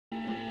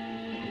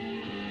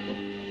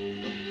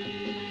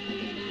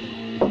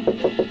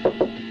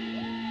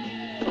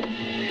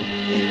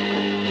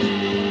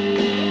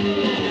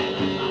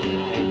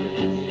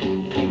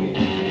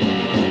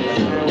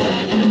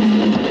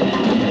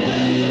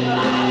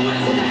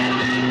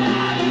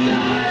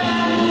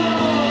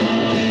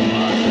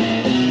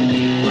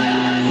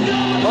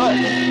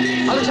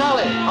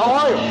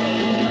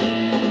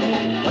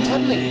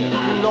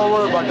Don't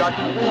worry about that.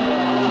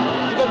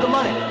 You got the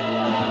money.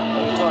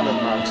 200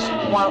 marks.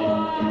 Well,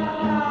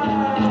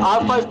 I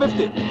have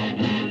 550.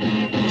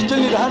 You still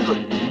need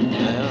 100.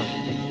 Yeah.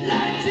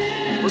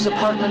 Whose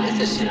apartment is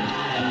this here?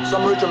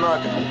 Some rich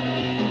American.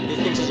 He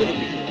thinks he's a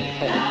hippie.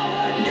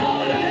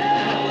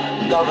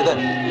 Go over there.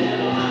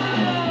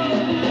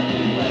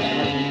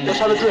 Let's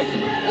have a drink.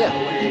 Yeah.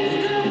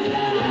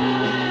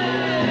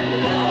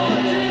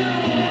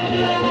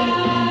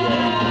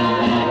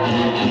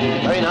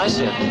 Very nice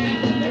here.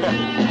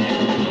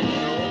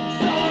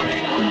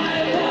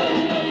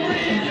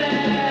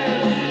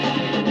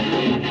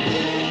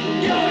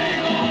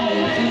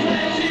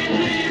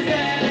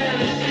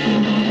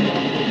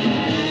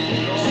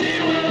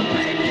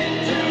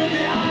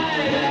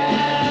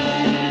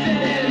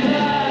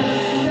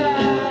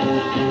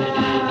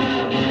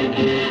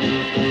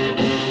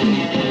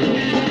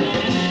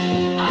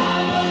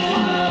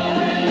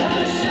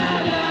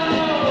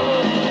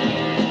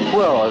 Who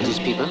are all these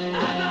people?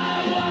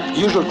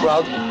 Usual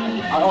crowd.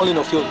 I only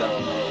know a few of them.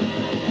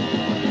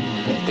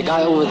 The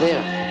guy over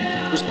there,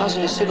 who's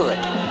passing a cigarette.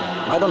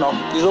 I don't know.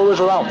 He's always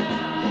around.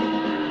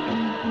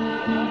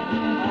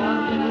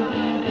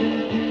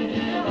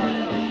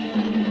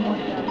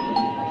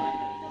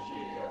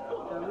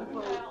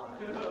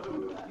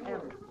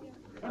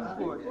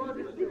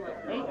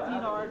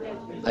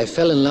 I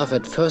fell in love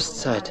at first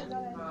sight.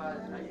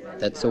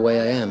 That's the way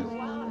I am.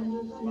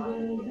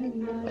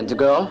 And the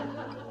girl?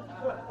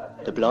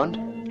 The blonde?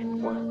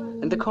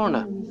 In the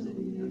corner.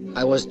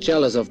 I was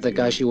jealous of the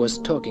guy she was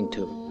talking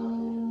to.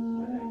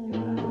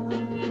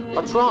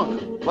 What's wrong?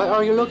 Why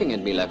are you looking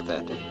at me like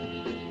that?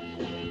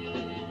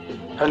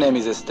 Her name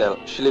is Stelle.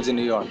 She lives in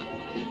New York.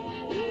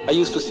 I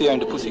used to see her in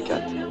the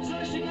Pussycat.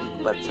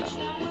 But,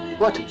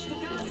 What?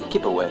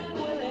 keep away.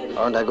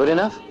 Aren't I good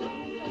enough?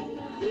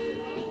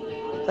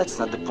 That's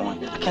not the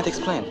point. I can't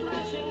explain.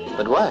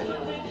 But why?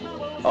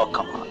 Oh,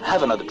 come on.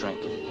 Have another drink.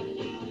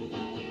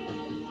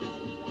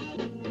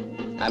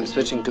 I'm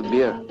switching to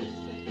beer.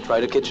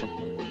 Try the kitchen.